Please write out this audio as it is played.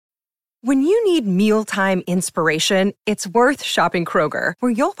When you need mealtime inspiration, it's worth shopping Kroger,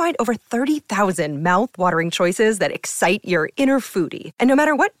 where you'll find over 30,000 mouth-watering choices that excite your inner foodie. And no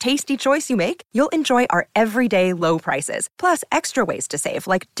matter what tasty choice you make, you'll enjoy our everyday low prices, plus extra ways to save,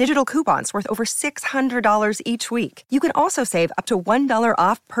 like digital coupons worth over $600 each week. You can also save up to $1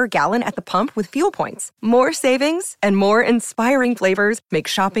 off per gallon at the pump with fuel points. More savings and more inspiring flavors make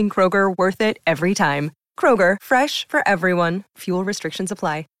shopping Kroger worth it every time. Kroger, fresh for everyone. Fuel restrictions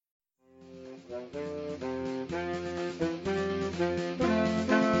apply.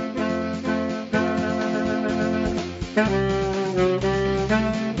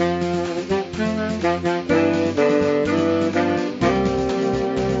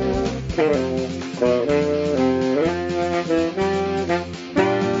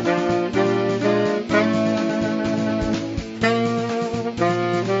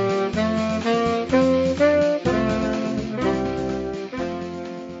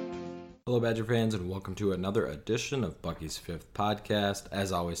 Hello, Badger fans, and welcome to another edition of Bucky's Fifth Podcast.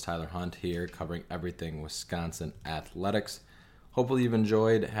 As always, Tyler Hunt here, covering everything Wisconsin athletics. Hopefully you've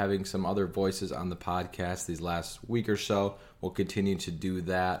enjoyed having some other voices on the podcast these last week or so. We'll continue to do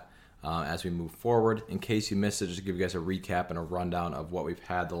that as we move forward. In case you missed it, just to give you guys a recap and a rundown of what we've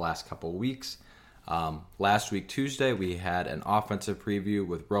had the last couple weeks. Last week, Tuesday, we had an offensive preview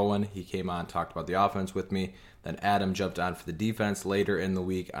with Rowan. He came on, talked about the offense with me. Then Adam jumped on for the defense later in the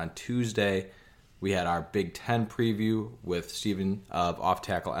week. On Tuesday, we had our Big Ten preview with Steven of Off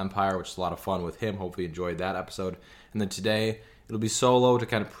Tackle Empire, which is a lot of fun with him. Hopefully you enjoyed that episode. And then today, it'll be solo to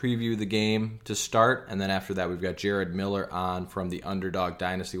kind of preview the game to start. And then after that, we've got Jared Miller on from the Underdog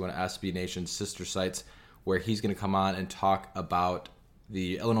Dynasty, one of SB Nation's sister sites, where he's going to come on and talk about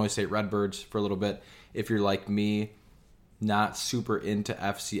the Illinois State Redbirds for a little bit. If you're like me, not super into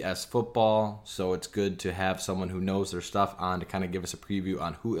FCS football, so it's good to have someone who knows their stuff on to kind of give us a preview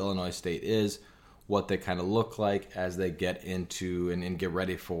on who Illinois State is, what they kind of look like as they get into and get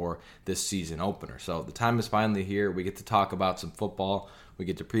ready for this season opener. So the time is finally here. We get to talk about some football. We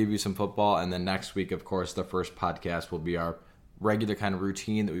get to preview some football. And then next week, of course, the first podcast will be our regular kind of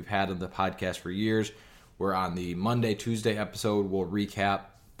routine that we've had on the podcast for years. Where on the Monday, Tuesday episode, we'll recap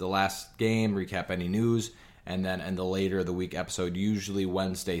the last game, recap any news. And then in the later of the week episode, usually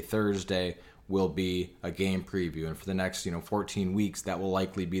Wednesday, Thursday, will be a game preview. And for the next 14 weeks, that will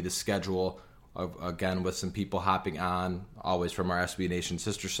likely be the schedule, again, with some people hopping on, always from our SB Nation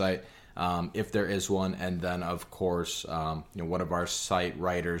sister site, if there is one. And then, of course, one of our site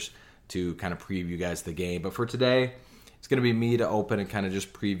writers to kind of preview guys the game. But for today, it's going to be me to open and kind of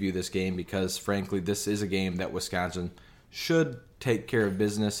just preview this game because, frankly, this is a game that Wisconsin should take care of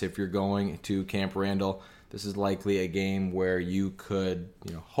business if you're going to Camp Randall. This is likely a game where you could,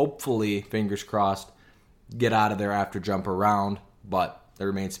 hopefully, fingers crossed, get out of there after jump around, but that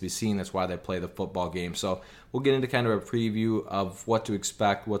remains to be seen. That's why they play the football game. So we'll get into kind of a preview of what to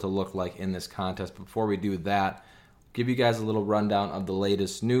expect, what to look like in this contest. But before we do that, give you guys a little rundown of the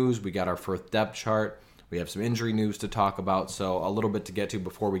latest news. We got our first depth chart. We have some injury news to talk about, so a little bit to get to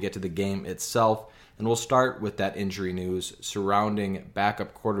before we get to the game itself. And we'll start with that injury news surrounding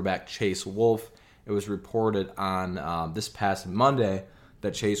backup quarterback Chase Wolf. It was reported on this past Monday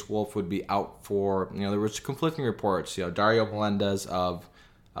that Chase Wolf would be out for, there was conflicting reports. Dario Melendez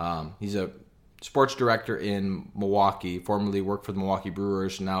he's a sports director in Milwaukee, formerly worked for the Milwaukee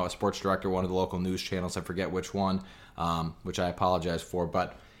Brewers, now a sports director, one of the local news channels. I forget which one, which I apologize for.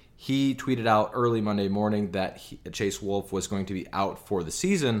 But he tweeted out early Monday morning that Chase Wolf was going to be out for the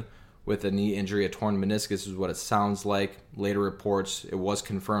season with a knee injury, a torn meniscus is what it sounds like. Later reports, it was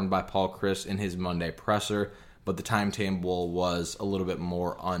confirmed by Paul Chryst in his Monday presser, but the timetable was a little bit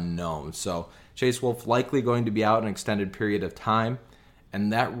more unknown. So Chase Wolf likely going to be out an extended period of time,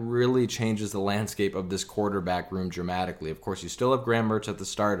 and that really changes the landscape of this quarterback room dramatically. Of course, you still have Graham Mertz at the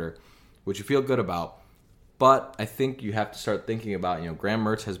starter, which you feel good about, but I think you have to start thinking about, Graham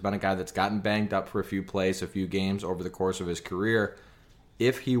Mertz has been a guy that's gotten banged up for a few plays, a few games over the course of his career.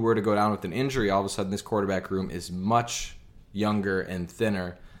 If he were to go down with an injury, all of a sudden this quarterback room is much younger and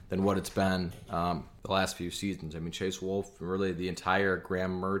thinner than what it's been the last few seasons. I mean, Chase Wolf, really the entire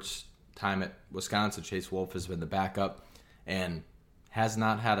Graham Mertz time at Wisconsin, Chase Wolf has been the backup and has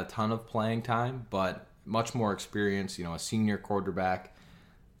not had a ton of playing time, but much more experience, a senior quarterback.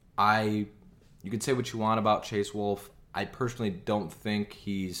 You could say what you want about Chase Wolf. I personally don't think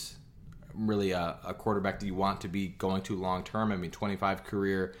he's really a quarterback that you want to be going to long term. I mean, 25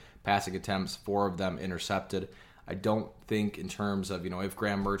 career passing attempts, 4 of them intercepted. I don't think in terms of, if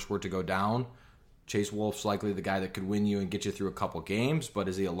Graham Mertz were to go down, Chase Wolf's likely the guy that could win you and get you through a couple games, but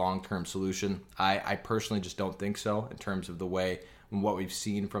is he a long-term solution? I personally just don't think so in terms of the way and what we've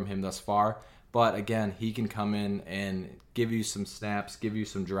seen from him thus far. But again, he can come in and give you some snaps, give you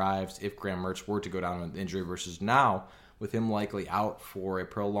some drives if Graham Mertz were to go down with injury, versus now, with him likely out for a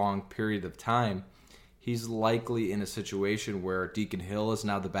prolonged period of time, he's likely in a situation where Deacon Hill is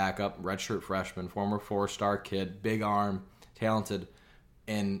now the backup, redshirt freshman, former 4-star kid, big arm, talented,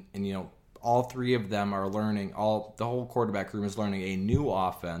 and all three of them are learning. The whole quarterback room is learning a new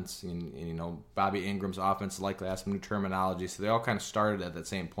offense. And Bobby Ingram's offense likely has some new terminology, so they all kind of started at that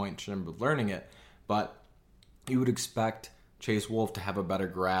same point in terms of learning it. But you would expect Chase Wolf to have a better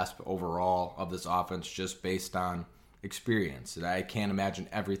grasp overall of this offense just based on experience. And I can't imagine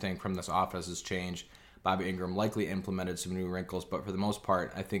everything from this offense has changed. Bobby Ingram likely implemented some new wrinkles, but for the most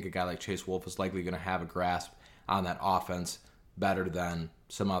part, I think a guy like Chase Wolf is likely going to have a grasp on that offense better than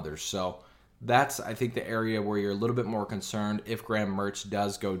some others. So that's, I think, the area where you're a little bit more concerned if Graham Mertz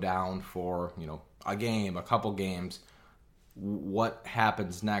does go down for, a game, a couple games. What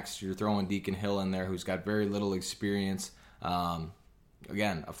happens next? You're throwing Deacon Hill in there, who's got very little experience.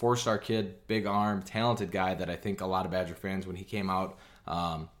 Again, a 4-star kid, big arm, talented guy that I think a lot of Badger fans, when he came out,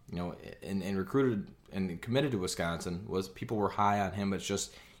 and recruited and committed to Wisconsin, people were high on him. It's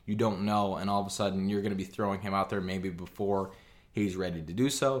just you don't know, and all of a sudden you're going to be throwing him out there maybe before he's ready to do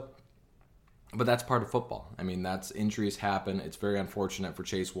so. But that's part of football. I mean, injuries happen. It's very unfortunate for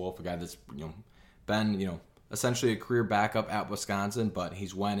Chase Wolf, a guy that's been essentially a career backup at Wisconsin, but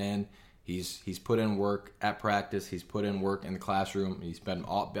he's went in. He's put in work at practice. He's put in work in the classroom. He's been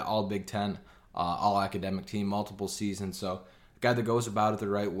all Big Ten, all academic team, multiple seasons. So a guy that goes about it the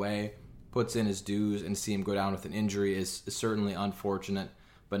right way, puts in his dues, and see him go down with an injury is certainly unfortunate.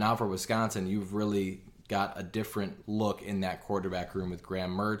 But now for Wisconsin, you've really got a different look in that quarterback room with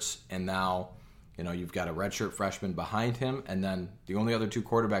Graham Mertz, and now you've got a redshirt freshman behind him, and then the only other two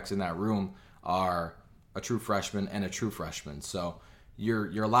quarterbacks in that room are a true freshman and a true freshman. So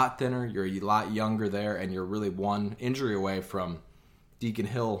you're a lot thinner, you're a lot younger there, and you're really one injury away from Deacon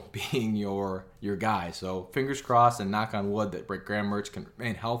Hill being your guy. So fingers crossed and knock on wood that Graham Mertz can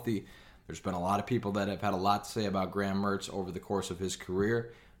remain healthy. There's been a lot of people that have had a lot to say about Graham Mertz over the course of his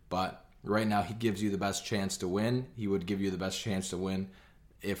career, but right now he gives you the best chance to win. He would give you the best chance to win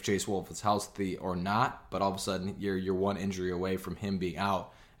if Chase Wolf is healthy or not, but all of a sudden you're one injury away from him being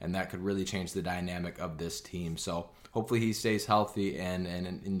out, and that could really change the dynamic of this team. So hopefully he stays healthy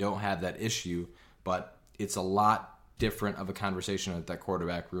and don't have that issue, but it's a lot different of a conversation at that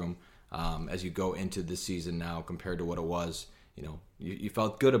quarterback room as you go into this season now compared to what it was. You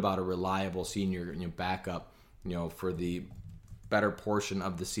felt good about a reliable senior backup, for the better portion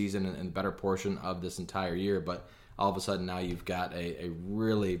of the season and the better portion of this entire year, but all of a sudden now you've got a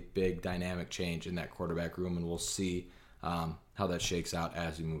really big dynamic change in that quarterback room, and we'll see how that shakes out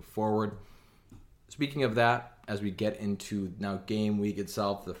as we move forward. Speaking of that, as we get into now game week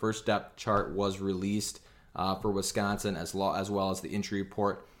itself, the first depth chart was released for Wisconsin as well as the injury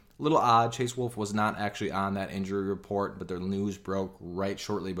report. A little odd, Chase Wolf was not actually on that injury report, but the news broke right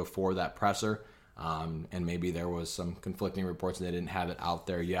shortly before that presser, and maybe there was some conflicting reports and they didn't have it out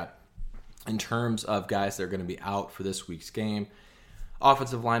there yet. In terms of guys that are going to be out for this week's game,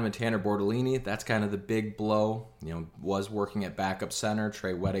 offensive lineman Tanner Bortolini, that's kind of the big blow. Was working at backup center.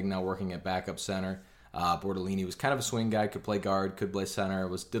 Trey Wedding now working at backup center. Bortolini was kind of a swing guy, could play guard, could play center,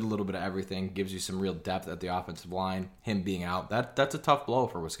 did a little bit of everything, gives you some real depth at the offensive line. Him being out, that's a tough blow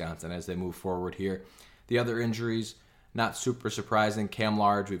for Wisconsin as they move forward here. The other injuries, not super surprising. Cam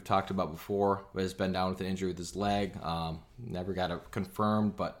Large, we've talked about before, has been down with an injury with his leg. Never got it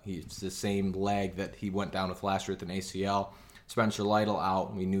confirmed, but it's the same leg that he went down with last year with an ACL. Spencer Lytle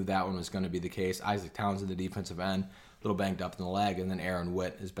out. We knew that one was going to be the case. Isaac Townsend, the defensive end, a little banged up in the leg. And then Aaron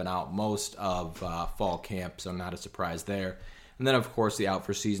Witt has been out most of fall camp, so not a surprise there. And then, of course, the out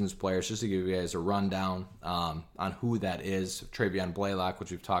for seasons players, just to give you guys a rundown on who that is. Travion Blaylock,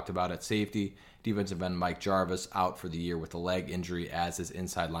 which we've talked about at safety. Defensive end Mike Jarvis out for the year with a leg injury, as is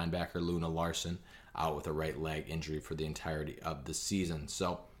inside linebacker Luna Larson out with a right leg injury for the entirety of the season.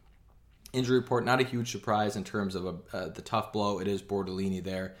 So injury report, not a huge surprise in terms of the tough blow. It is Bortolini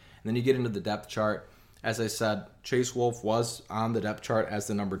there. And then you get into the depth chart. As I said, Chase Wolf was on the depth chart as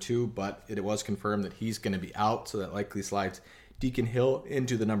the number 2, but it was confirmed that he's going to be out, so that likely slides Deacon Hill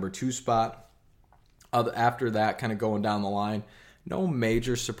into the number 2 spot. After that, kind of going down the line, no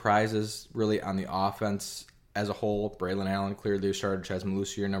major surprises really on the offense as a whole. Braylon Allen clearly started. Chaz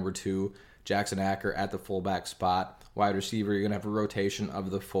Malusier, number 2. Jackson Acker at the fullback spot. Wide receiver, you're going to have a rotation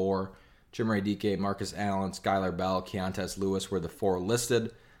of the 4. Chimere Dike, Marcus Allen, Skylar Bell, Keontae Lewis were the 4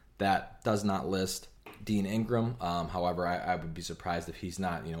 listed. That does not list Dean Ingram. However, I would be surprised if he's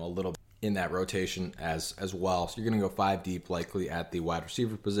not, a little in that rotation as well. So you're going to go 5 deep likely at the wide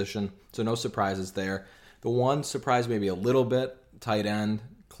receiver position. So no surprises there. The one surprise maybe a little bit, tight end,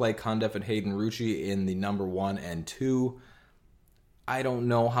 Clay Cundiff and Hayden Rucci in the number 1 and 2. I don't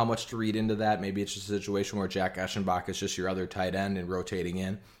know how much to read into that. Maybe it's just a situation where Jack Eschenbach is just your other tight end and rotating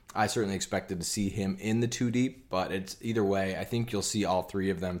in. I certainly expected to see him in the 2 deep, but it's either way. I think you'll see all 3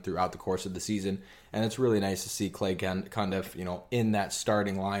 of them throughout the course of the season, and it's really nice to see Clay Cundiff, in that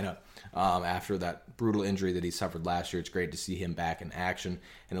starting lineup after that brutal injury that he suffered last year. It's great to see him back in action,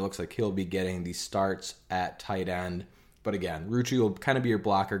 and it looks like he'll be getting the starts at tight end. But again, Rucci will kind of be your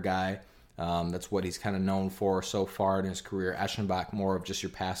blocker guy. That's what he's kind of known for so far in his career. Eschenbach, more of just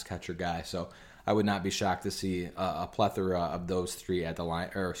your pass catcher guy. So I would not be shocked to see a plethora of those 3 at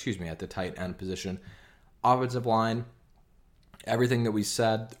the tight end position. Offensive line, everything that we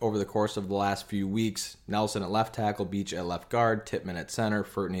said over the course of the last few weeks: Nelson at left tackle, Beach at left guard, Tippmann at center,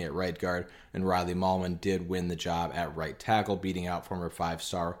 Furtney at right guard, and Riley Mahlman did win the job at right tackle, beating out former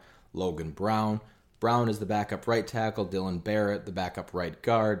 5-star Logan Brown. Brown is the backup right tackle, Dylan Barrett the backup right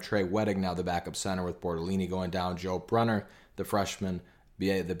guard, Trey Wettig now the backup center with Bortolini going down, Joe Brunner, the freshman,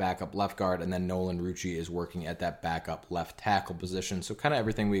 the backup left guard, and then Nolan Rucci is working at that backup left tackle position. So kind of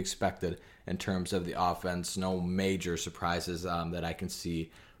everything we expected in terms of the offense. No major surprises that I can see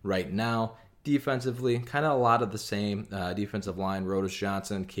right now. Defensively, kind of a lot of the same. Defensive line, Rodas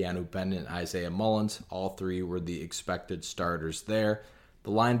Johnson, Keanu Bennett, Isaiah Mullins. All 3 were the expected starters there. The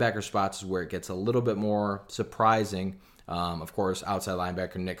linebacker spots is where it gets a little bit more surprising. Of course, outside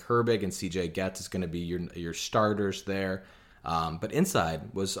linebacker Nick Herbig and CJ Getz is going to be your starters there. But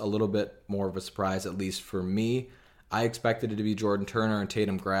inside was a little bit more of a surprise, at least for me. I expected it to be Jordan Turner and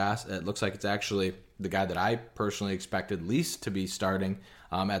Tatum Grass. It looks like it's actually the guy that I personally expected least to be starting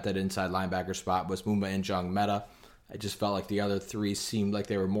at that inside linebacker spot was Muma Njongmeta. I just felt like the other 3 seemed like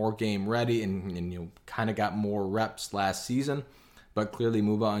they were more game ready and kind of got more reps last season. But clearly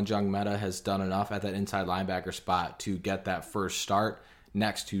Muma Njongmeta has done enough at that inside linebacker spot to get that first start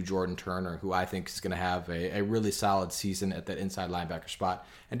next to Jordan Turner, who I think is going to have a really solid season at that inside linebacker spot.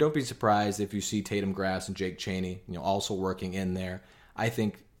 And don't be surprised if you see Tatum Grass and Jake Chaney, also working in there. I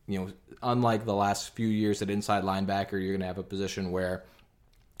think, unlike the last few years at inside linebacker, you're going to have a position where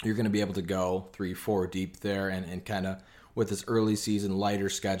you're going to be able to go 3-4 deep there and kind of with this early season lighter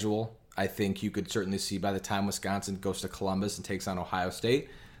schedule. I think you could certainly see by the time Wisconsin goes to Columbus and takes on Ohio State,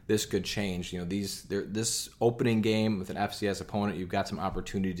 this could change. This opening game with an FCS opponent, you've got some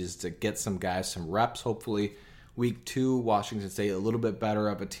opportunities to get some guys some reps. Hopefully, week 2, Washington State a little bit better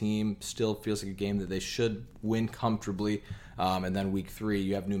of a team. Still feels like a game that they should win comfortably. And then week 3,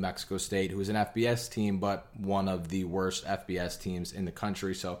 you have New Mexico State, who is an FBS team, but one of the worst FBS teams in the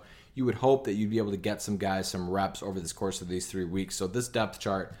country. So you would hope that you'd be able to get some guys some reps over this course of these 3 weeks. So this depth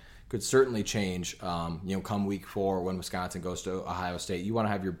chart could certainly change, come week 4 when Wisconsin goes to Ohio State. You want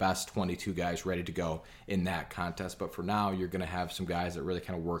to have your best 22 guys ready to go in that contest. But for now, you're going to have some guys that really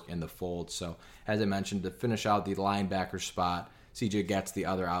kind of work in the fold. So as I mentioned, to finish out the linebacker spot, CJ Getz, the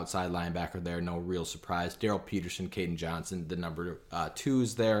other outside linebacker there, no real surprise. Daryl Peterson, Caden Johnson, the number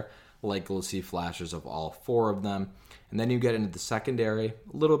 2s there. Likely to see flashes of all 4 of them. And then you get into the secondary.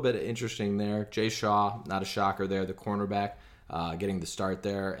 A little bit interesting there. Jay Shaw, not a shocker there, the cornerback. Getting the start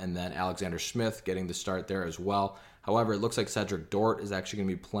there, and then Alexander Smith getting the start there as well. However, it looks like Cedric Dort is actually going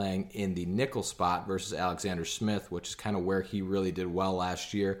to be playing in the nickel spot versus Alexander Smith, which is kind of where he really did well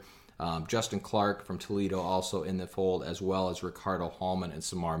last year. Justin Clark from Toledo also in the fold, as well as Ricardo Hallman and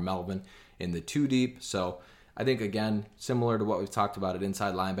Samar Melvin in the 2 deep. So I think, again, similar to what we've talked about at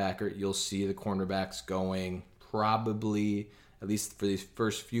inside linebacker, you'll see the cornerbacks going probably, at least for these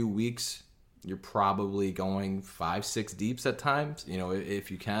first few weeks, you're probably going 5-6 deeps at times, if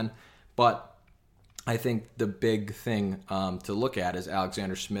you can. But I think the big thing to look at is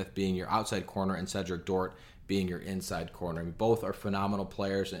Alexander Smith being your outside corner and Cedric Dort being your inside corner. I mean, both are phenomenal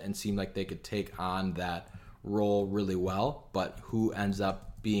players and seem like they could take on that role really well. But who ends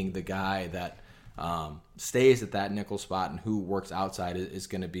up being the guy that stays at that nickel spot and who works outside is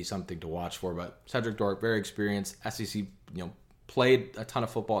going to be something to watch for. But Cedric Dort, very experienced, SEC, played a ton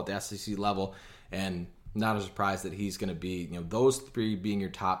of football at the SEC level, and not a surprise that he's going to be, those 3 being your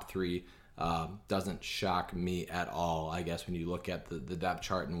top 3 doesn't shock me at all. I guess when you look at the depth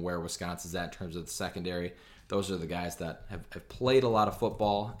chart and where Wisconsin's at in terms of the secondary, those are the guys that have played a lot of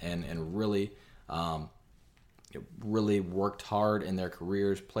football and really really worked hard in their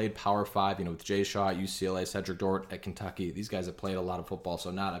careers, played Power 5, with Jay Shaw at UCLA, Cedric Dort at Kentucky. These guys have played a lot of football,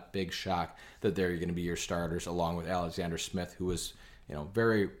 so not a big shock that they're going to be your starters, along with Alexander Smith, who was,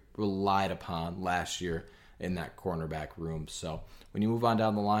 very relied upon last year in that cornerback room. So when you move on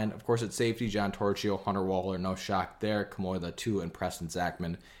down the line, of course, at safety, John Torchio, Hunter Waller, no shock there. Kamoy Latu and Preston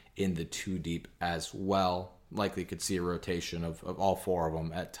Zachman in the 2 deep as well. Likely could see a rotation of all 4 of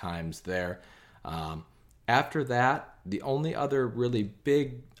them at times there. After that, the only other really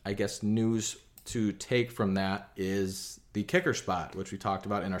big, I guess, news to take from that is the kicker spot, which we talked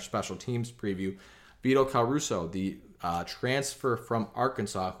about in our special teams preview. Vito Caruso, the transfer from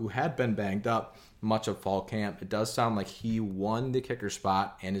Arkansas, who had been banged up much of fall camp. It does sound like he won the kicker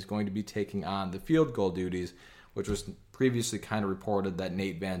spot and is going to be taking on the field goal duties, which was previously kind of reported that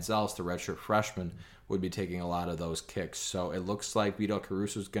Nate Van Zelst, the redshirt freshman, would be taking a lot of those kicks. So it looks like Vito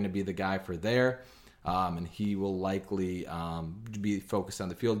Caruso is going to be the guy for there. And he will likely be focused on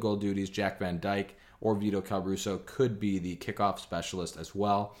the field goal duties. Jack Van Dyke or Vito Caruso could be the kickoff specialist as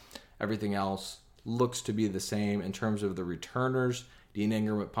well. Everything else looks to be the same in terms of the returners. Dean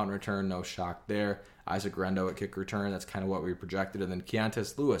Ingram at punt return, no shock there. Isaac Rendo at kick return, that's kind of what we projected. And then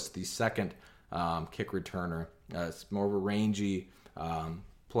Keontae Lewis, the second kick returner. It's more of a rangy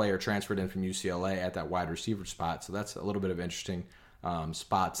player transferred in from UCLA at that wide receiver spot. So that's a little bit of interesting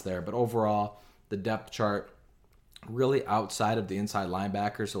spots there. But overall, the depth chart really outside of the inside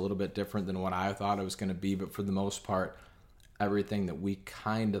linebackers, a little bit different than what I thought it was going to be. But for the most part, everything that we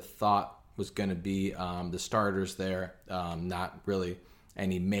kind of thought was going to be the starters there. Not really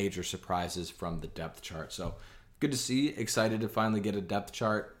any major surprises from the depth chart. So good to see. Excited to finally get a depth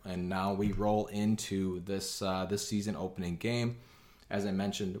chart. And now we roll into this season opening game. As I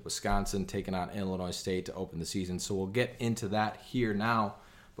mentioned, Wisconsin taking on Illinois State to open the season. So we'll get into that here now.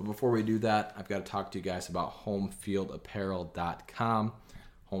 But before we do that, I've got to talk to you guys about HomeFieldApparel.com.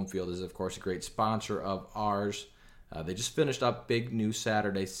 Homefield is, of course, a great sponsor of ours. They just finished up Big News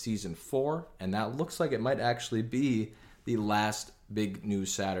Saturday Season 4, and that looks like it might actually be the last Big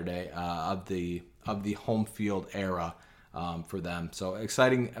News Saturday of the home field era for them. So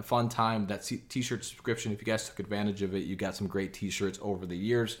exciting, a fun time. That t-shirt subscription, if you guys took advantage of it, you got some great t-shirts over the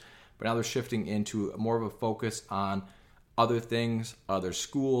years. But now they're shifting into more of a focus on other things, other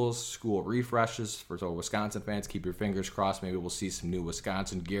schools, school refreshes. For Wisconsin fans, keep your fingers crossed. Maybe we'll see some new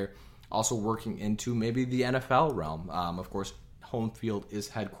Wisconsin gear. Also working into maybe the NFL realm. Of course, Home Field is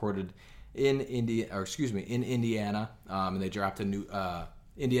headquartered in Indiana, and they dropped a new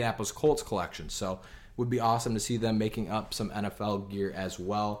Indianapolis Colts collection. So would be awesome to see them making up some NFL gear as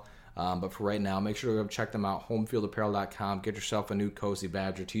well. But for right now, make sure to go check them out, HomeFieldApparel.com. Get yourself a new Cozy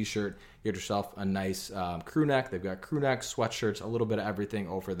Badger t-shirt. Get yourself a nice crew neck. They've got crew necks, sweatshirts, a little bit of everything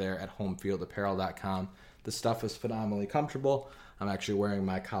over there at HomeFieldApparel.com. The stuff is phenomenally comfortable. I'm actually wearing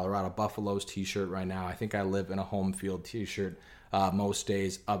my Colorado Buffaloes t-shirt right now. I think I live in a home field t-shirt most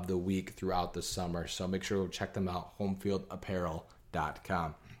days of the week throughout the summer. So make sure to check them out,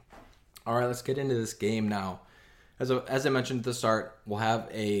 HomeFieldApparel.com. All right, let's get into this game now. As I mentioned at the start, we'll have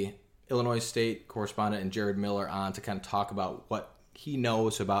a Illinois State correspondent and Jared Miller on to kind of talk about what he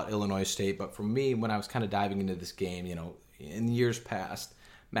knows about Illinois State. But for me, when I was kind of diving into this game, in years past,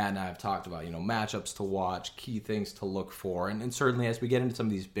 Matt and I have talked about, matchups to watch, key things to look for. And certainly as we get into some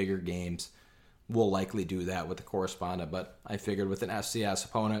of these bigger games, we'll likely do that with the correspondent. But I figured with an FCS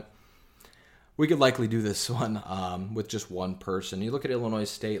opponent, we could likely do this one with just one person. You look at Illinois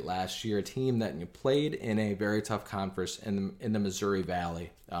State last year, a team that played in a very tough conference in the Missouri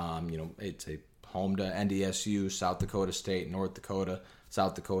Valley. It's a home to NDSU, South Dakota State, North Dakota,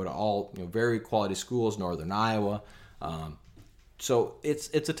 South Dakota, all very quality schools, Northern Iowa. So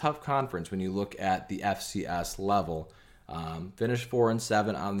it's a tough conference when you look at the FCS level. Finished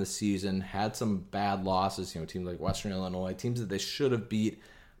 4-7 on the season, had some bad losses. Teams like Western Illinois, teams that they should have beat,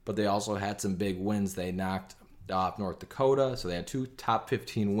 but they also had some big wins. They knocked off North Dakota, so they had 2 top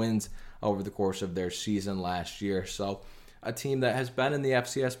 15 wins over the course of their season last year. So a team that has been in the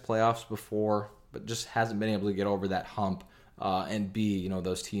FCS playoffs before, but just hasn't been able to get over that hump and be,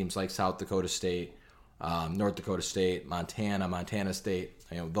 those teams like South Dakota State, North Dakota State, Montana State,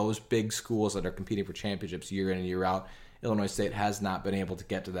 those big schools that are competing for championships year in and year out. Illinois State has not been able to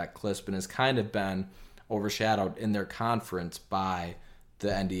get to that cusp and has kind of been overshadowed in their conference by the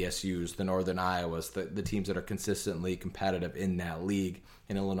NDSUs, the Northern Iowas, the teams that are consistently competitive in that league.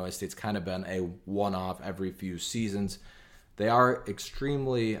 And Illinois State's kind of been a one-off every few seasons. They are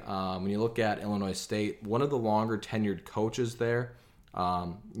extremely, when you look at Illinois State, one of the longer tenured coaches there.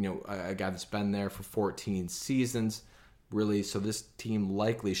 A guy that's been there for 14 seasons, really. So this team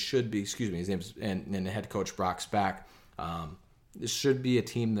likely should be, his name's and head coach Brock Spack. This should be a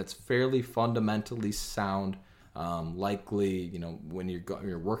team that's fairly fundamentally sound. Likely, when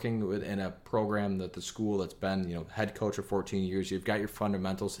you're working in a program that the school that's been, head coach for 14 years, you've got your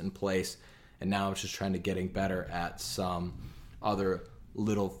fundamentals in place, and now it's just trying to getting better at some other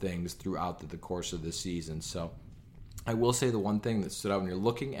little things throughout the course of the season. So I will say the one thing that stood out when you're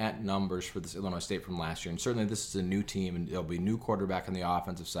looking at numbers for this Illinois State from last year, and certainly this is a new team, and there'll be a new quarterback on the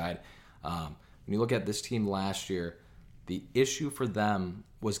offensive side. When you look at this team last year, the issue for them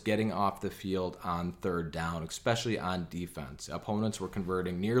was getting off the field on third down, especially on defense. Opponents were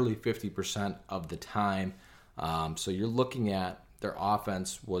converting nearly 50% of the time. So you're looking at their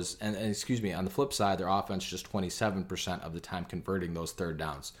offense was, and on the flip side, their offense just 27% of the time converting those third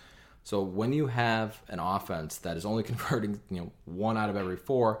downs. So when you have an offense that is only converting, 1 out of every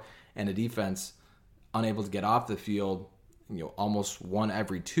 4, and a defense unable to get off the field, almost 1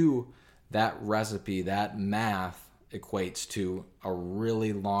 every 2, that recipe, that math equates to a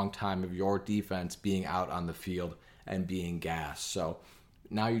really long time of your defense being out on the field and being gassed. So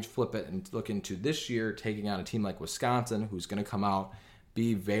now you flip it and look into this year, taking on a team like Wisconsin, who's going to come out,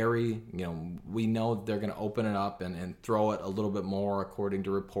 be very, we know they're going to open it up and throw it a little bit more according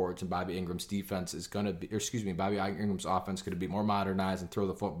to reports, and Bobby Ingram's defense is going to be, Bobby Ingram's offense is going to be more modernized and throw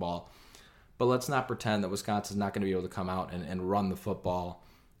the football. But let's not pretend that Wisconsin's not going to be able to come out and run the football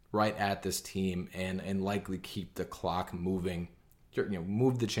right at this team and likely keep the clock moving,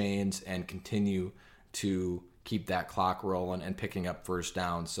 move the chains and continue to keep that clock rolling and picking up first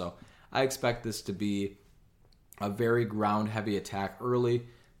down. So I expect this to be a very ground-heavy attack early.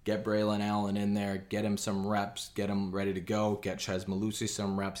 Get Braylon Allen in there, get him some reps, get him ready to go, get Chez Mellusi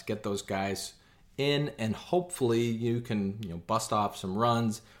some reps, get those guys in, and hopefully you can bust off some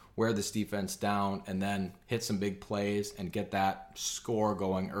runs, wear this defense down, and then hit some big plays and get that score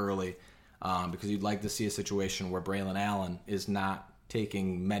going early, because you'd like to see a situation where Braylon Allen is not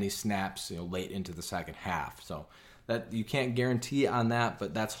taking many snaps late into the second half. So that you can't guarantee on that,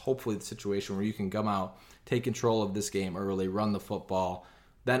 but that's hopefully the situation where you can come out, take control of this game early, run the football,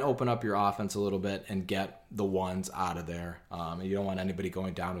 then open up your offense a little bit and get the ones out of there. And you don't want anybody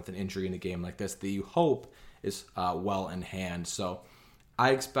going down with an injury in a game like this that you hope is well in hand. So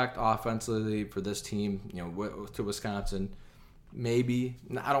I expect offensively for this team, to Wisconsin, maybe,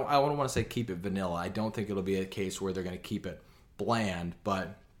 I don't want to say keep it vanilla. I don't think it'll be a case where they're going to keep it bland,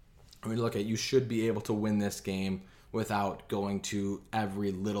 but when you look at, you should be able to win this game without going to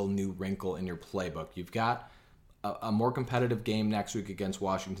every little new wrinkle in your playbook. You've got a more competitive game next week against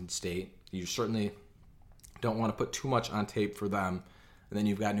Washington State. You certainly don't want to put too much on tape for them. And then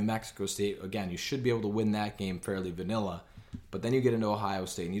you've got New Mexico State. Again, you should be able to win that game fairly vanilla. But then you get into Ohio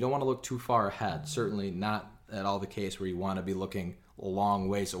State, and you don't want to look too far ahead. Certainly not at all the case where you want to be looking a long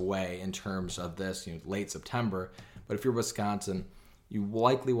ways away in terms of this, late September. But if you're Wisconsin, you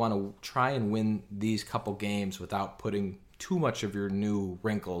likely want to try and win these couple games without putting too much of your new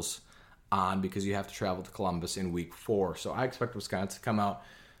wrinkles on, because you have to travel to Columbus in week 4. So I expect Wisconsin to come out,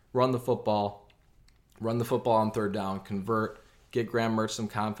 run the football on third down, convert, get Graham Mertz some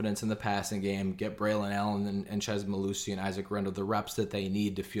confidence in the passing game, get Braylon Allen and Chez Mellusi and Isaac Rendell the reps that they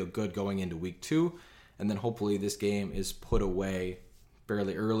need to feel good going into week 2. And then hopefully this game is put away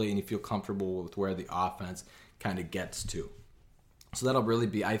fairly early and you feel comfortable with where the offense kind of gets to. So that'll really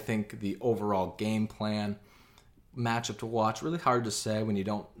be, I think, the overall game plan. Matchup to watch. Really hard to say when you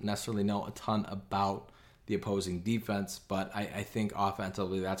don't necessarily know a ton about the opposing defense, but I think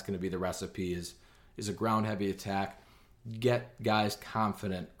offensively that's going to be the recipe is a ground-heavy attack. Get guys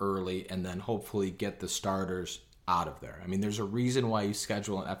confident early and then hopefully get the starters out of there. I mean, there's a reason why you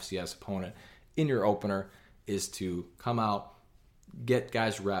schedule an FCS opponent in your opener is to come out, get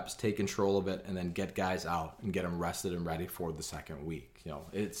guys reps, take control of it, and then get guys out and get them rested and ready for the second week.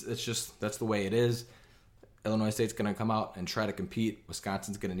 It's just, that's the way it is. Illinois State's going to come out and try to compete.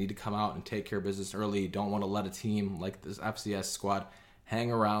 Wisconsin's going to need to come out and take care of business early. You don't want to let a team like this FCS squad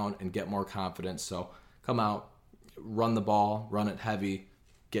hang around and get more confidence. So come out, run the ball, run it heavy,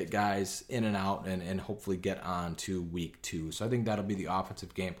 get guys in and out, and hopefully get on to week 2. So I think that'll be the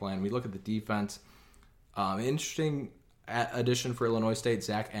offensive game plan. We look at the defense. Interesting addition for Illinois State.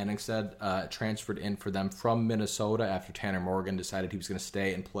 Zach Anningsted transferred in for them from Minnesota after Tanner Morgan decided he was going to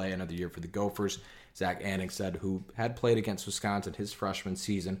stay and play another year for the Gophers. Zach Anningsted, who had played against Wisconsin his freshman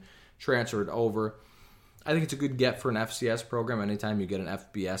season, transferred over. I think it's a good get for an FCS program. Anytime you get an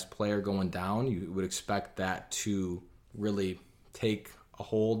FBS player going down, you would expect that to really take a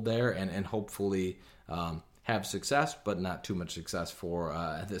hold there and hopefully have success, but not too much success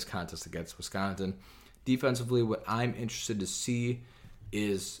for this contest against Wisconsin. Defensively, what I'm interested to see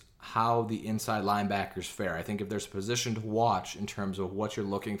is how the inside linebackers fare. I think if there's a position to watch in terms of what you're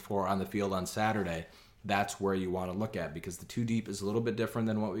looking for on the field on Saturday, that's where you want to look at, because the 2 deep is a little bit different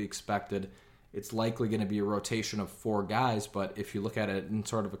than what we expected it's likely going to be a rotation of 4 guys. But if you look at it in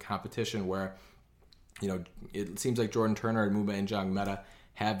sort of a competition where, it seems like Jordan Turner and Muma Njongmeta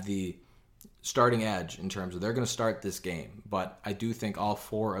have the starting edge in terms of they're going to start this game. But I do think all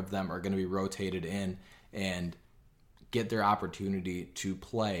 4 of them are going to be rotated in and get their opportunity to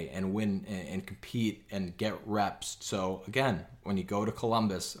play and win and compete and get reps. So again, when you go to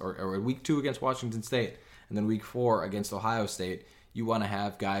Columbus or week 2 against Washington State and then week 4 against Ohio State, you want to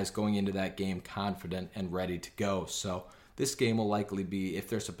have guys going into that game confident and ready to go. So this game will likely be, if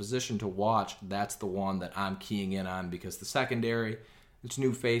there's a position to watch, that's the one that I'm keying in on, because the secondary, it's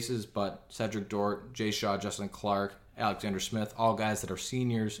new faces, but Cedric Dort, Jay Shaw, Justin Clark, Alexander Smith, all guys that are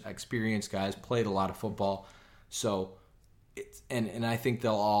seniors, experienced guys, played a lot of football. So and I think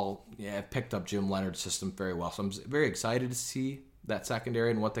they'll all have picked up Jim Leonard's system very well. So I'm very excited to see that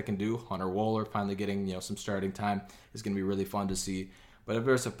secondary and what they can do. Hunter Wohler finally getting some starting time is going to be really fun to see. But if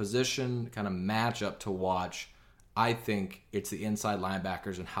there's a position kind of matchup to watch, I think it's the inside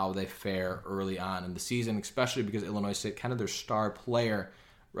linebackers and how they fare early on in the season, especially because Illinois State, kind of their star player,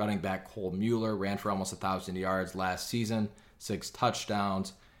 running back Cole Mueller, ran for almost 1,000 yards last season, 6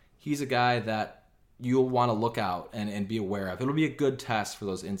 touchdowns. He's a guy that you'll want to look out and be aware of. It'll be a good test for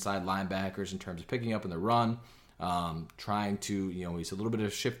those inside linebackers in terms of picking up in the run, trying to, he's a little bit of a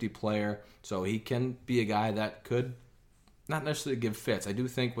shifty player, so he can be a guy that could not necessarily give fits. I do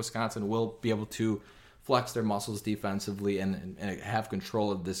think Wisconsin will be able to flex their muscles defensively and have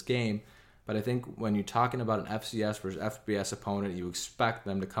control of this game. But I think when you're talking about an FCS versus FBS opponent, you expect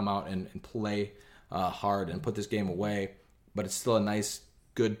them to come out and play hard and put this game away. But it's still a nice,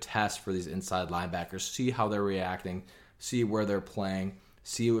 good test for these inside linebackers. See how they're reacting, see where they're playing,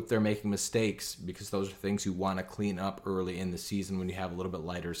 see if they're making mistakes, because those are things you want to clean up early in the season when you have a little bit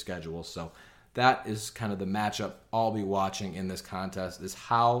lighter schedule. So that is kind of the matchup I'll be watching in this contest, is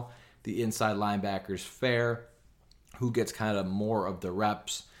how the inside linebackers fare, who gets kind of more of the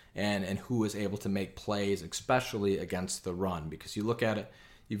reps, and who is able to make plays, especially against the run. Because you look at it,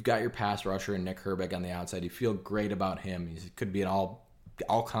 you've got your pass rusher and Nick Herbig on the outside. You feel great about him. He could be an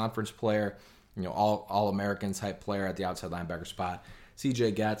all-conference player, all-American type player at the outside linebacker spot.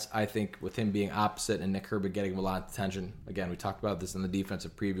 CJ Getz, I think with him being opposite and Nick Herbig getting a lot of attention, again, we talked about this in the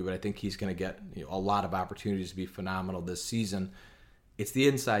defensive preview, but I think he's going to get a lot of opportunities to be phenomenal this season. It's the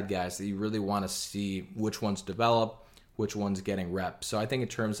inside guys that you really want to see which ones develop, which one's getting reps. So I think in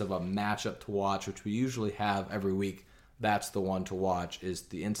terms of a matchup to watch, which we usually have every week, that's the one to watch, is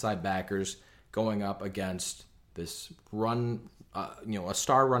the inside backers going up against this run, a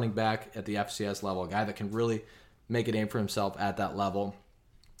star running back at the FCS level, a guy that can really make a name for himself at that level.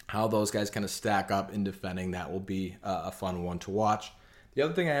 How those guys kind of stack up in defending, that will be a fun one to watch. The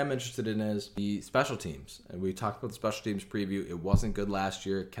other thing I am interested in is the special teams. And we talked about the special teams preview. It wasn't good last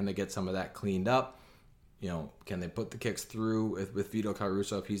year. Can they get some of that cleaned up? Can they put the kicks through with Vito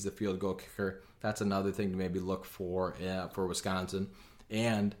Caruso if he's the field goal kicker? That's another thing to maybe look for Wisconsin.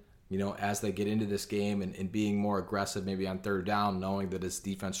 And, as they get into this game and being more aggressive maybe on third down, knowing that his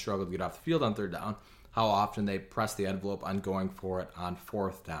defense struggled to get off the field on third down, how often they press the envelope on going for it on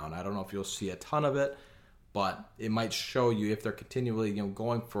fourth down. I don't know if you'll see a ton of it, but it might show you if they're continually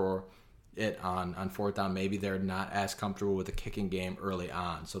going for it on fourth down, maybe they're not as comfortable with the kicking game early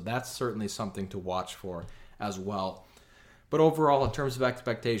on. So that's certainly something to watch for as well. But overall, in terms of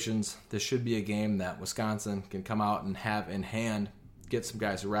expectations, this should be a game that Wisconsin can come out and have in hand, get some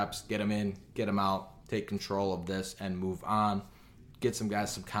guys reps, get them in, get them out, take control of this and move on, get some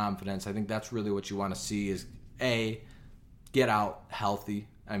guys some confidence. I think that's really what you want to see is, A, get out healthy.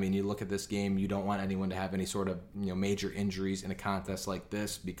 I mean, you look at this game, you don't want anyone to have any sort of major injuries in a contest like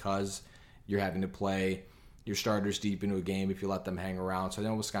this, because you're having to play your starters deep into a game if you let them hang around. So I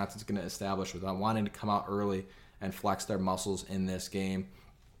know Wisconsin's going to establish without wanting to come out early and flex their muscles in this game.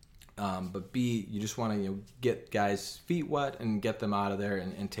 But B, you just want to get guys' feet wet and get them out of there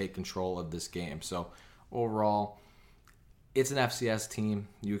and take control of this game. So overall, it's an FCS team.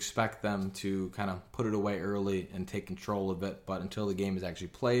 You expect them to kind of put it away early and take control of it, but until the game is actually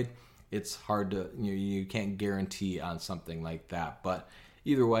played, it's hard to, you can't guarantee on something like that. But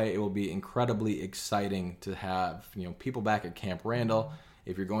either way, it will be incredibly exciting to have, people back at Camp Randall.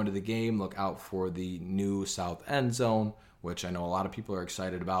 If you're going to the game, look out for the new South End Zone, which I know a lot of people are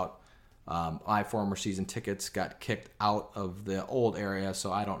excited about. My former season tickets got kicked out of the old area,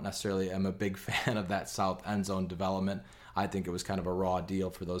 so I don't necessarily am a big fan of that South End Zone development. I think it was kind of a raw deal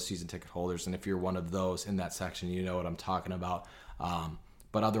for those season ticket holders, and if you're one of those in that section, you know what I'm talking about.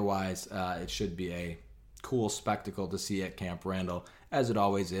 But otherwise, it should be a cool spectacle to see at Camp Randall, as it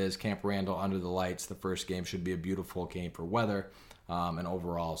always is. Camp Randall under the lights, the first game should be a beautiful game for weather and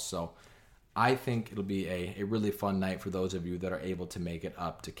overall. So I think it'll be a really fun night for those of you that are able to make it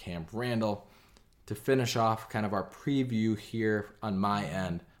up to Camp Randall. To finish off kind of our preview here on my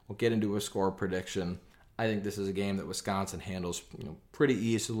end, we'll get into a score prediction. I think this is a game that Wisconsin handles pretty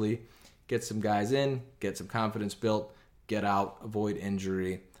easily. Get some guys in, get some confidence built, get out, avoid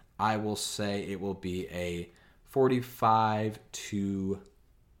injury. I will say it will be a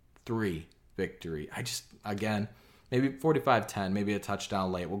 45-3 victory. Again, maybe 45-10, maybe a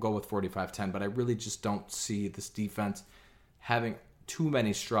touchdown late. We'll go with 45-10, but I really just don't see this defense having too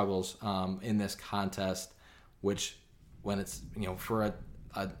many struggles in this contest, which when it's, for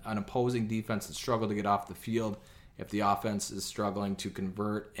an opposing defense that struggled to get off the field, if the offense is struggling to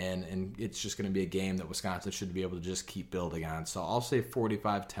convert, and it's just going to be a game that Wisconsin should be able to just keep building on. So I'll say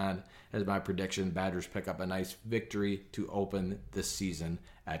 45-10 as my prediction. Badgers pick up a nice victory to open this season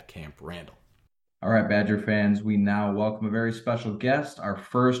at Camp Randall. All right, Badger fans, we now welcome a very special guest, our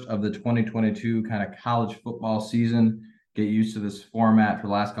first of the 2022 kind of college football season. Get used to this format. For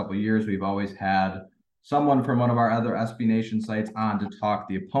the last couple of years, we've always had someone from one of our other SB Nation sites on to talk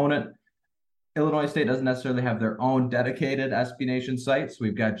the opponent. Illinois State doesn't necessarily have their own dedicated SB Nation site, so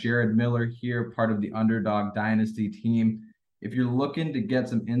we've got Jared Miller here, part of the Underdog Dynasty team. If you're looking to get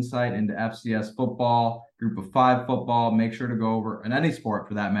some insight into FCS football, Group of 5 football, make sure to go over, and any sport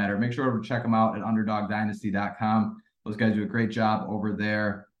for that matter, make sure to check them out at underdogdynasty.com. Those guys do a great job over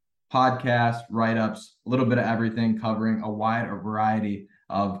there. Podcasts, write-ups, a little bit of everything, covering a wide variety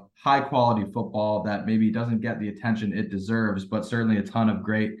of high-quality football that maybe doesn't get the attention it deserves, but certainly a ton of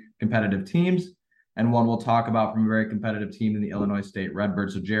great competitive teams, and one we'll talk about from a very competitive team in the Illinois State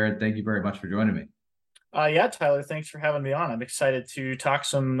Redbirds. So, Jared, thank you very much for joining me. Yeah, Tyler, thanks for having me on. I'm excited to talk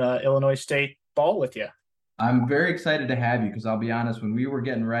some Illinois State ball with you. I'm very excited to have you because I'll be honest, when we were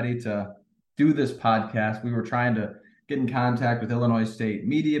getting ready to do this podcast, we were trying to get in contact with Illinois State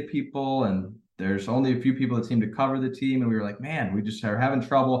media people, and there's only a few people that seem to cover the team, and we were like, man, we just are having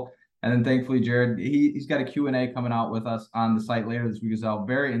trouble. And then thankfully, Jared, he's got a Q&A coming out with us on the site later this week as well.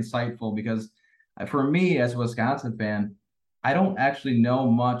 Very insightful because for me as a Wisconsin fan, I don't actually know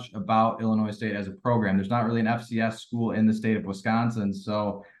much about Illinois State as a program. There's not really an FCS school in the state of Wisconsin.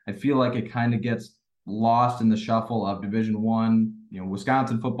 So I feel like it kind of gets lost in the shuffle of Division I,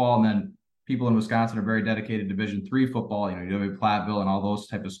 Wisconsin football, and then people in Wisconsin are very dedicated to Division III football, UW Platteville and all those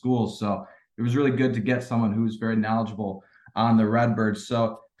type of schools. So it was really good to get someone who's very knowledgeable on the Redbirds.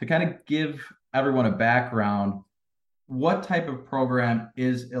 So to kind of give everyone a background, what type of program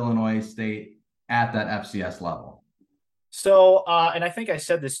is Illinois State at that FCS level? So, and I think I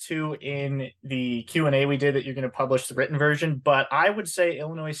said this too in the Q&A we did that you're going to publish the written version, but I would say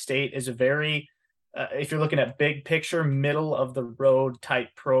Illinois State is a very, if you're looking at big picture, middle of the road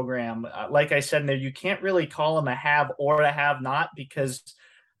type program. Like I said in there, you can't really call them a have or a have not because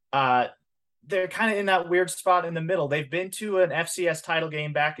they're kind of in that weird spot in the middle. They've been to an FCS title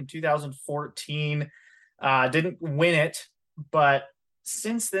game back in 2014, didn't win it, but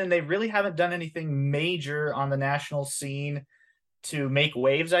since then, they really haven't done anything major on the national scene to make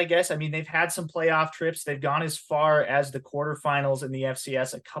waves, I guess. I mean, they've had some playoff trips. They've gone as far as the quarterfinals in the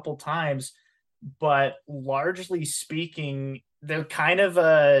FCS a couple times, but largely speaking, they're kind of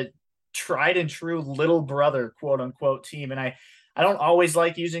a tried and true little brother, quote unquote, team. And I don't always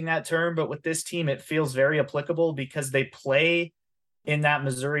like using that term, but with this team, it feels very applicable because they play in that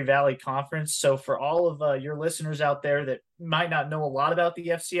Missouri Valley Conference. So for all of your listeners out there that might not know a lot about the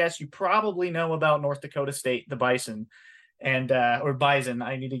FCS, you probably know about North Dakota State, the Bison, and or Bison.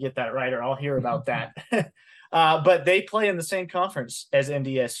 I need to get that right or I'll hear about that. But they play in the same conference as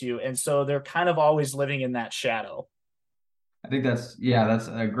NDSU. And so they're kind of always living in that shadow. I think that's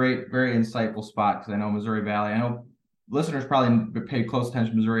a great, very insightful spot because I know Missouri Valley. I know listeners probably pay close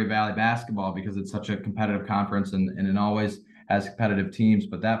attention to Missouri Valley basketball because it's such a competitive conference and it always has competitive teams,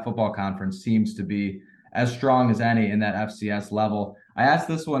 but that football conference seems to be as strong as any in that FCS level. I asked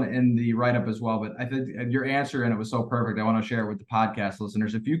this one in the write-up as well, but I think your answer and it was so perfect. I want to share it with the podcast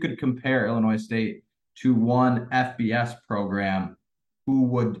listeners. If you could compare Illinois State to one FBS program, who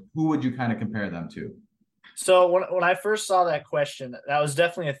would you kind of compare them to? So when I first saw that question, that was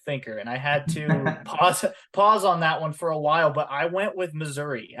definitely a thinker, and I had to pause on that one for a while, but I went with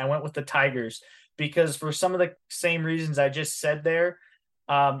Missouri. I went with the Tigers because for some of the same reasons I just said there,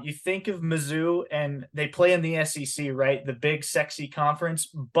 you think of Mizzou and they play in the SEC, right? The big sexy conference,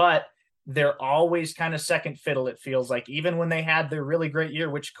 but they're always kind of second fiddle. It feels like even when they had their really great year,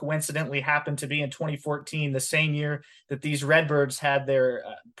 which coincidentally happened to be in 2014, the same year that these Redbirds had their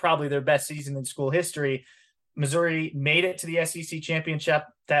probably their best season in school history, Missouri made it to the SEC championship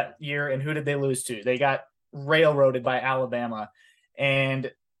that year. And who did they lose to? They got railroaded by Alabama.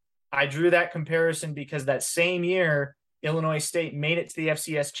 And I drew that comparison because that same year, Illinois State made it to the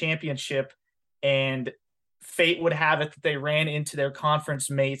FCS championship, and fate would have it that they ran into their conference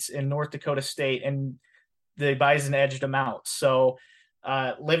mates in North Dakota State, and the Bison edged them out. So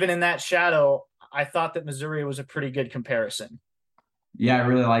living in that shadow, I thought that Missouri was a pretty good comparison. Yeah, I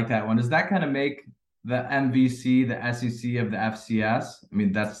really like that one. Does that kind of make the MVC the SEC of the FCS? I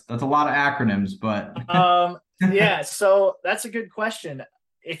mean, that's a lot of acronyms, but yeah, so that's a good question.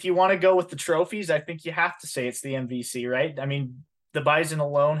 If you want to go with the trophies, I think you have to say it's the MVC, right? I mean, the Bison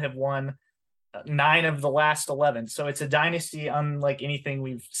alone have won 9 of the last 11. So it's a dynasty unlike anything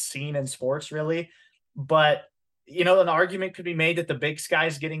we've seen in sports, really. But, you know, an argument could be made that the Big Sky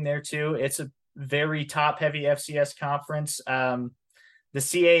is getting there too. It's a very top heavy FCS conference. The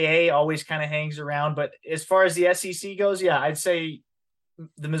CAA always kind of hangs around. But as far as the SEC goes, yeah, I'd say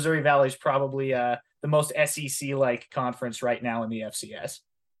the Missouri Valley is probably the most SEC-like conference right now in the FCS.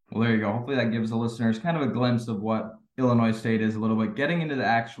 Well, there you go. Hopefully that gives the listeners kind of a glimpse of what Illinois State is a little bit. Getting into the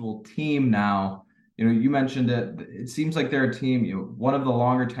actual team now, you know, you mentioned it. It seems like they're a team, you know, one of the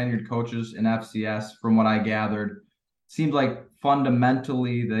longer tenured coaches in FCS, from what I gathered. Seems like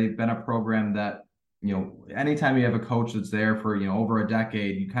fundamentally they've been a program that, you know, anytime you have a coach that's there for, you know, over a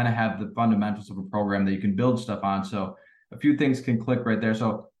decade, you kind of have the fundamentals of a program that you can build stuff on. So a few things can click right there.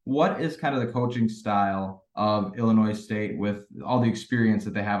 So what is kind of the coaching style of Illinois State with all the experience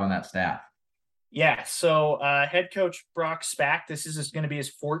that they have on that staff? Yeah, so head coach Brock Spack, this is going to be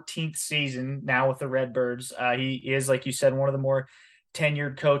his 14th season now with the Redbirds. He is, like you said, one of the more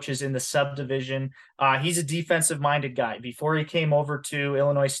tenured coaches in the subdivision. He's a defensive-minded guy. Before he came over to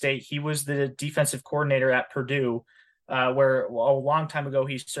Illinois State, he was the defensive coordinator at Purdue, where a long time ago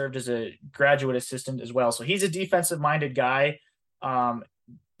he served as a graduate assistant as well. So he's a defensive-minded guy.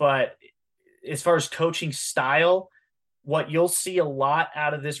 But as far as coaching style, what you'll see a lot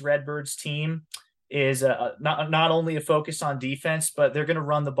out of this Redbirds team is not only a focus on defense, but they're going to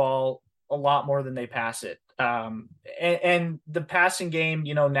run the ball a lot more than they pass it. And the passing game,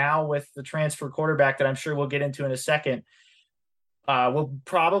 you know, now with the transfer quarterback that I'm sure we'll get into in a second, will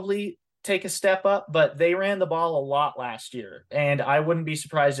probably take a step up, but they ran the ball a lot last year. And I wouldn't be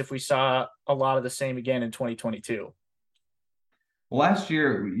surprised if we saw a lot of the same again in 2022. Last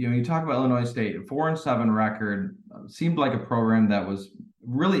year, you know, you talk about Illinois State, 4-7 record, seemed like a program that was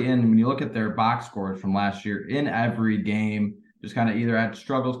really in, when you look at their box scores from last year, in every game, just kind of either had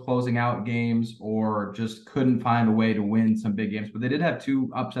struggles closing out games or just couldn't find a way to win some big games. But they did have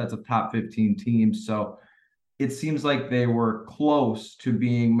 2 upsets of top 15 teams. So it seems like they were close to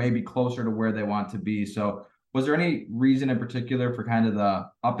being maybe closer to where they want to be. So was there any reason in particular for kind of the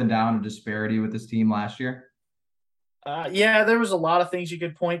up and down and disparity with this team last year? Yeah, there was a lot of things you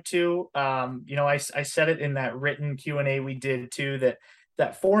could point to. You know, I said it in that written Q&A we did too,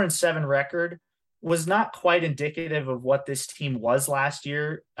 that 4-7 record was not quite indicative of what this team was last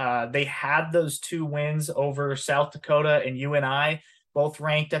year. They had those 2 wins over South Dakota and UNI, both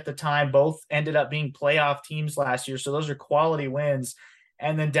ranked at the time, both ended up being playoff teams last year. So those are quality wins.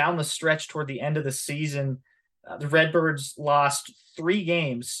 And then down the stretch toward the end of the season, the Redbirds lost 3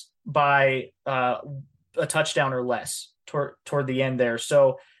 games by a touchdown or less toward the end there.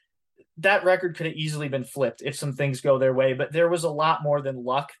 So that record could have easily been flipped if some things go their way, but there was a lot more than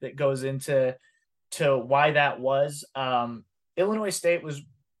luck that goes into why that was. Illinois State was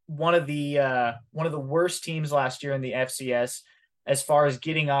one of the worst teams last year in the FCS as far as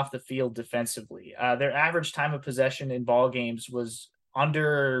getting off the field defensively. Their average time of possession in ball games was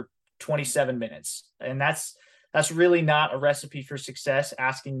under 27 minutes. And that's really not a recipe for success,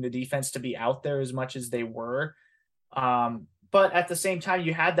 asking the defense to be out there as much as they were. But at the same time,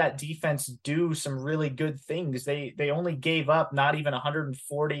 you had that defense do some really good things. They only gave up not even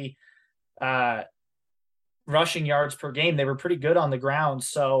 140 rushing yards per game. They were pretty good on the ground.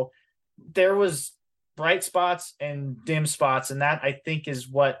 So there was bright spots and dim spots. And that, I think, is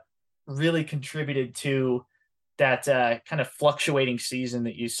what really contributed to that kind of fluctuating season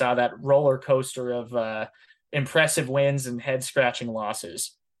that you saw, that roller coaster of impressive wins and head scratching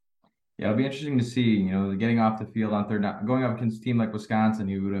losses. Yeah, it'll be interesting to see, you know, getting off the field on third down, going up against a team like Wisconsin.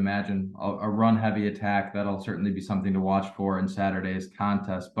 You would imagine a run heavy attack. That'll certainly be something to watch for in Saturday's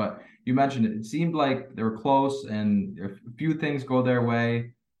contest. But you mentioned it seemed like they were close, and if a few things go their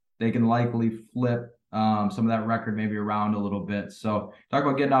way, they can likely flip some of that record maybe around a little bit. So talk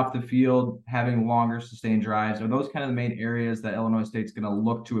about getting off the field, having longer sustained drives. Are those kind of the main areas that Illinois State's going to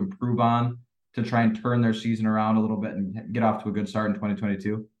look to improve on to try and turn their season around a little bit and get off to a good start in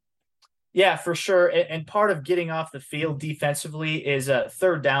 2022? Yeah, for sure. And part of getting off the field defensively is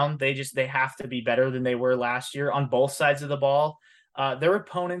third down. They have to be better than they were last year on both sides of the ball. their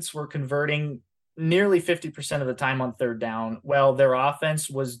opponents were converting nearly 50% of the time on third down. Well, their offense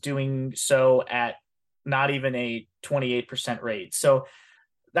was doing so at not even a 28% rate. So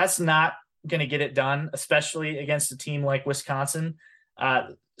that's not going to get it done, especially against a team like Wisconsin.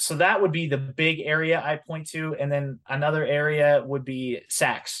 So that would be the big area I point to. And then another area would be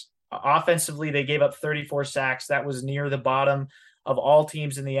sacks. Offensively, they gave up 34 sacks. That was near the bottom of all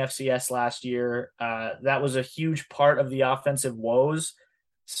teams in the FCS last year. That was a huge part of the offensive woes.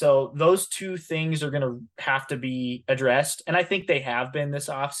 So those two things are going to have to be addressed. And I think they have been this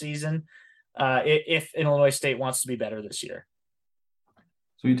offseason if Illinois State wants to be better this year.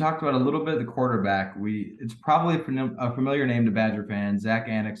 So you talked about a little bit of the quarterback. It's probably a familiar name to Badger fans, Zach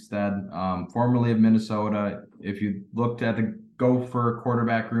Annexstad, formerly of Minnesota. If you looked at the Gopher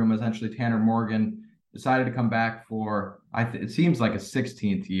quarterback room, essentially Tanner Morgan decided to come back for, it seems like a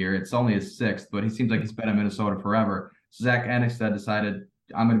 16th year. It's only his 6th, but he seems like he's been in Minnesota forever. So Zach Annexstad decided,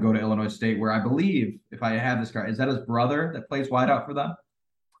 I'm going to go to Illinois State, where I believe, if I have this guy, is that his brother that plays wideout for them?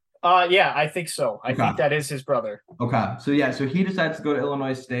 Yeah, I think so. I think that is his brother. Okay. So he decides to go to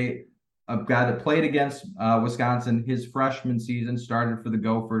Illinois State, a guy that played against Wisconsin. His freshman season started for the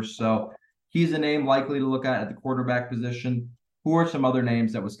Gophers. So he's a name likely to look at the quarterback position. Who are some other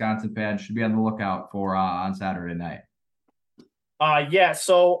names that Wisconsin fans should be on the lookout for on Saturday night? Yeah.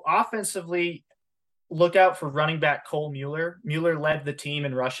 So offensively, look out for running back Cole Mueller. Mueller led the team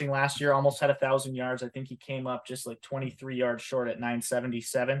in rushing last year, almost had 1,000 yards. I think he came up just like 23 yards short at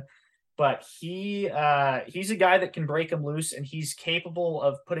 977. But he's a guy that can break him loose, and he's capable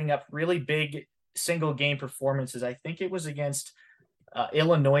of putting up really big single game performances. I think it was against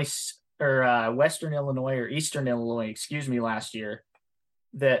Illinois or Western Illinois or Eastern Illinois, last year.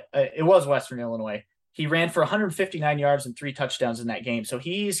 That it was Western Illinois. He ran for 159 yards and 3 touchdowns in that game. So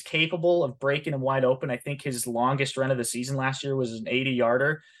he's capable of breaking him wide open. I think his longest run of the season last year was an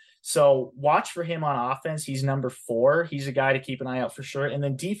 80-yarder. So watch for him on offense. He's number 4. He's a guy to keep an eye out for sure. And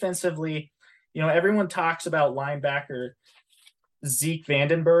then defensively, everyone talks about linebacker Zeke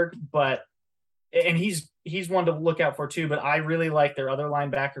Vandenberg, and he's one to look out for too, but I really like their other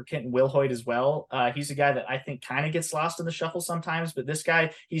linebacker, Kenton Wilhoit, as well. He's a guy that I think kind of gets lost in the shuffle sometimes, but this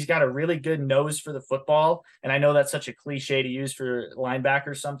guy, he's got a really good nose for the football. And I know that's such a cliche to use for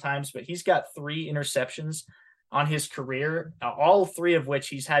linebackers sometimes, but he's got 3 interceptions on his career, all 3 of which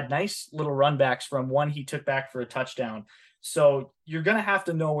he's had nice little runbacks from. One he took back for a touchdown. So you're going to have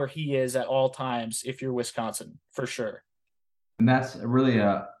to know where he is at all times if you're Wisconsin, for sure. And that's really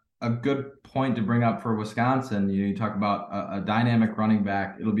a good point to bring up for Wisconsin. You talk about a dynamic running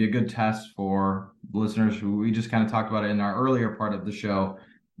back. It'll be a good test for listeners who we just kind of talked about it in our earlier part of the show.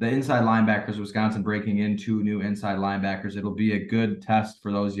 The inside linebackers, Wisconsin breaking in 2 new inside linebackers. It'll be a good test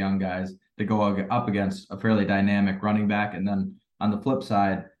for those young guys to go up against a fairly dynamic running back. And then on the flip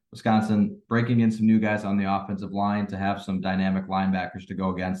side, Wisconsin breaking in some new guys on the offensive line to have some dynamic linebackers to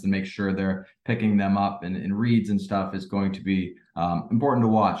go against and make sure they're picking them up in reads and stuff is going to be important to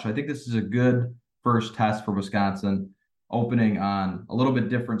watch. So I think this is a good first test for Wisconsin, opening on a little bit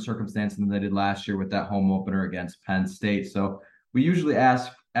different circumstance than they did last year with that home opener against Penn State. So we usually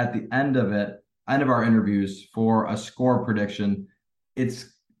ask at the end of our interviews for a score prediction. It's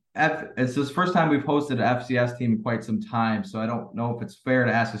this first time we've hosted an FCS team in quite some time, so I don't know if it's fair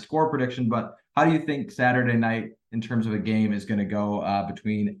to ask a score prediction, but how do you think Saturday night in terms of a game is going to go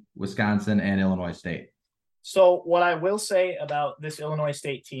between Wisconsin and Illinois State? So what I will say about this Illinois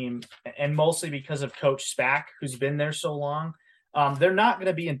State team, and mostly because of Coach Spack, who's been there so long, they're not going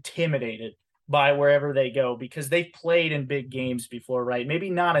to be intimidated by wherever they go because they've played in big games before, right? Maybe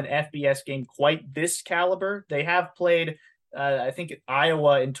not an FBS game quite this caliber. They have played I think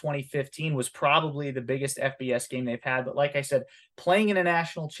Iowa in 2015 was probably the biggest FBS game they've had. But like I said, playing in a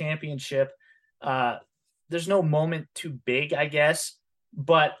national championship, there's no moment too big, I guess.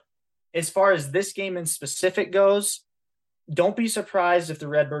 But as far as this game in specific goes, don't be surprised if the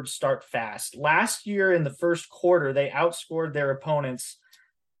Redbirds start fast. Last year in the first quarter, they outscored their opponents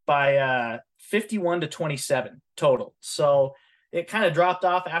by 51-27 total. So it kind of dropped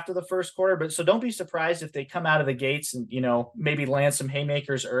off after the first quarter, but so don't be surprised if they come out of the gates and, maybe land some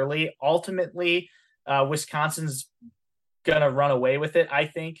haymakers early. Ultimately, Wisconsin's going to run away with it. I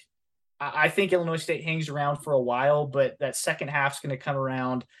think Illinois State hangs around for a while, but that second half's going to come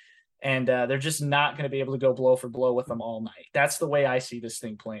around and they're just not going to be able to go blow for blow with them all night. That's the way I see this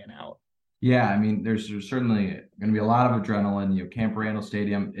thing playing out. Yeah, I mean, there's certainly going to be a lot of adrenaline. Camp Randall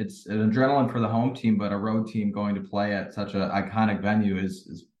Stadium, it's an adrenaline for the home team, but a road team going to play at such an iconic venue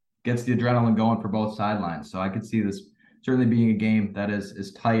is gets the adrenaline going for both sidelines. So I could see this certainly being a game that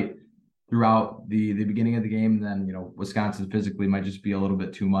is tight. throughout the beginning of the game. Then, Wisconsin physically might just be a little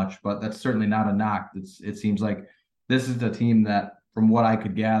bit too much, but that's certainly not a knock. It seems like this is a team that, from what I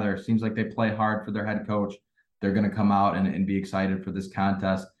could gather, seems like they play hard for their head coach. They're going to come out and be excited for this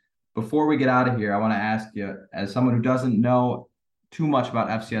contest. Before we get out of here, I want to ask you, as someone who doesn't know too much about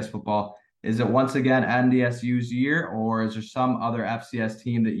FCS football, is it once again NDSU's year, or is there some other FCS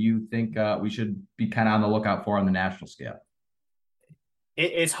team that you think we should be kind of on the lookout for on the national scale?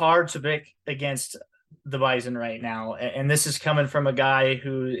 It's hard to pick against the Bison right now. And this is coming from a guy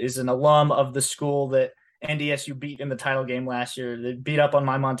who is an alum of the school that NDSU beat in the title game last year. They beat up on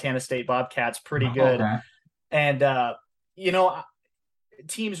my Montana State Bobcats pretty good. Okay. And,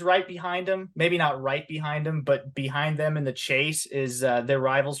 teams right behind them, maybe not right behind them, but behind them in the chase is their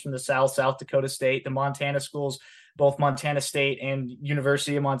rivals from the South, South Dakota State. The Montana schools, both Montana State and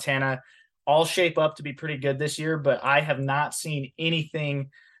University of Montana, all shape up to be pretty good this year, but I have not seen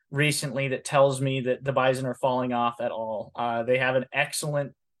anything recently that tells me that the Bison are falling off at all. They have an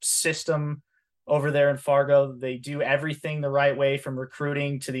excellent system over there in Fargo. They do everything the right way, from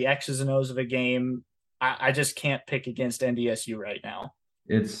recruiting to the X's and O's of a game. I just can't pick against NDSU right now.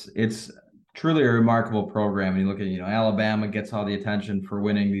 It's truly a remarkable program. And you look at, Alabama gets all the attention for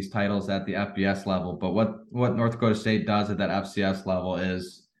winning these titles at the FBS level, but what North Dakota State does at that FCS level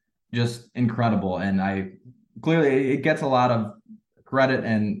is just incredible. And clearly it gets a lot of credit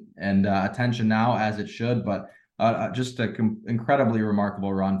and attention now, as it should, but just an incredibly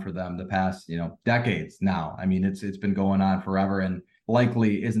remarkable run for them the past, decades now. I mean, it's been going on forever and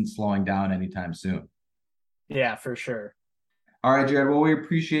likely isn't slowing down anytime soon. Yeah, for sure. All right, Jared. Well, we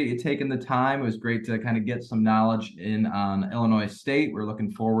appreciate you taking the time. It was great to kind of get some knowledge in on Illinois State. We're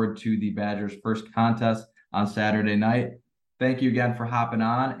looking forward to the Badgers' first contest on Saturday night. Thank you again for hopping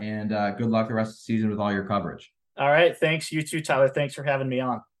on, and good luck the rest of the season with all your coverage. All right. Thanks. You too, Tyler. Thanks for having me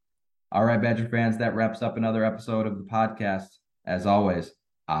on. All right, Badger fans, that wraps up another episode of the podcast. As always,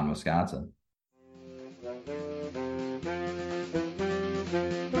 on Wisconsin.